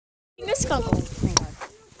A skunk. Oh my god.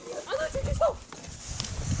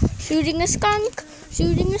 Shooting a skunk.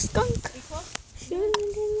 Shooting a skunk.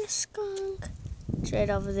 Shooting a skunk. It's right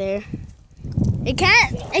over there. It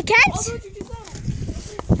can't.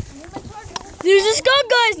 There's a skunk,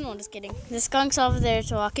 guys. No, just kidding. The skunk's over there.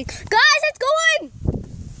 It's walking. Guys, it's going.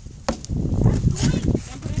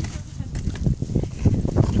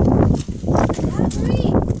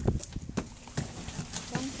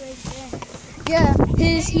 Yeah,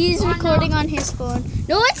 he's recording on his phone.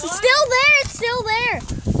 No, it's still there. It's still there.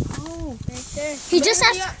 Oh, right there. He just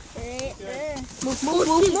has. Right there. Move.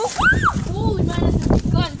 Oh, man, that's a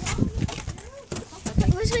big gun.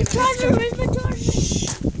 Where's my charger?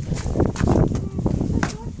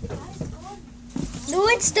 No,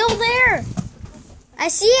 it's still there. I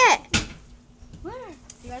see it. Where?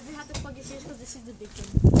 You guys have to plug your ears because this is the big gun.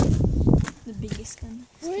 The biggest gun.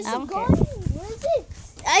 Where's the gun? Where is it?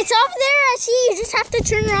 It's over there. I see. You just have to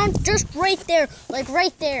turn around just right there. Like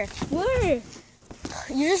right there. Where?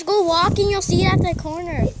 You just go walking. You'll see it at the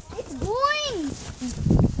corner. It's going.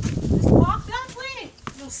 Just walk that way.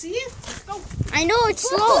 You'll see it. Let's go. I know. It's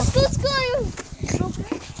slow. Let's go.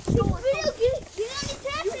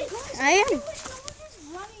 I am.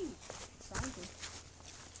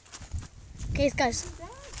 Okay, guys.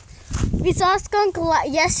 We saw a skunk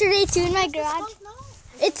yesterday too in my garage.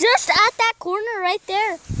 It's just at that corner right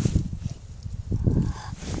there.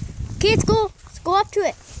 Okay, let's go. Let's go up to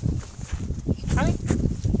it.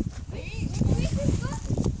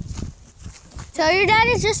 Tell your dad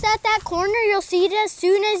it's just at that corner. You'll see it as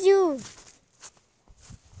soon as you.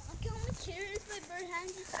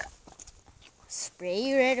 Spray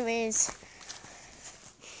you right away.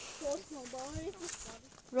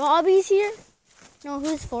 Robbie's here. No,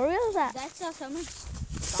 whose 4-wheel is that? That's Summers.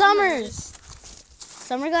 Summers.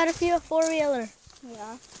 Summer got a 4-wheeler.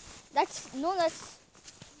 Yeah. That's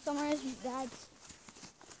Summers' dad's.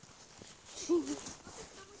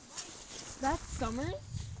 That's Summers?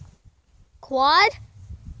 Quad?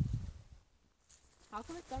 How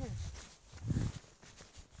come it's Summers?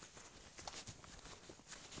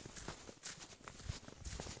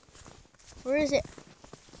 Where is it?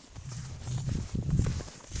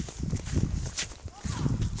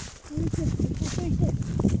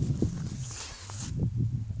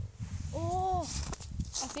 Oh,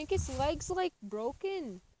 I think its leg's like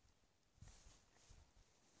broken.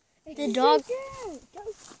 The dog. Should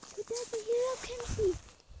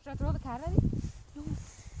I throw the cat at it? No.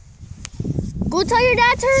 Go tell your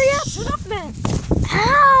dad to hurry up. Shut up, man.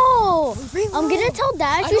 Ow! I'm gonna tell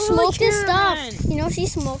dad she smoked his stuff. Man. You know she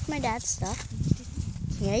smoked my dad's stuff.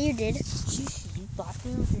 Yeah, you did. You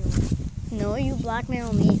blackmailed me. No, you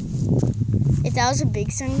blackmailed me. If that was a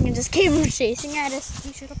big skunk and just came chasing at us.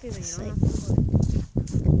 You shut up, Bailey. You don't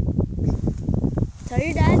Like, have to tell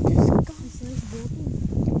your dad to go. This leg's broken.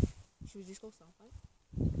 Should we just go stop it?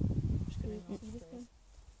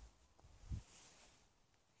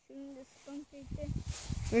 Shooting the skunk right there.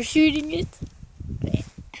 We're shooting it.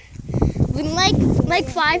 With like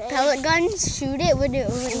 5 pellet guns, shoot it. Why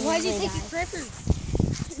Why did you take it forever?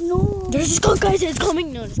 No. There's a skunk, guys. It's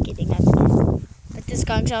coming. No, just kidding. That's kidding. But the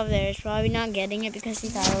skunk's over there. It's probably not getting it because he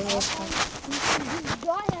thought it was a skunk.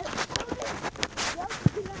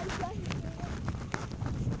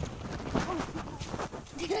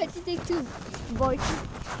 I have to take 2. Boy.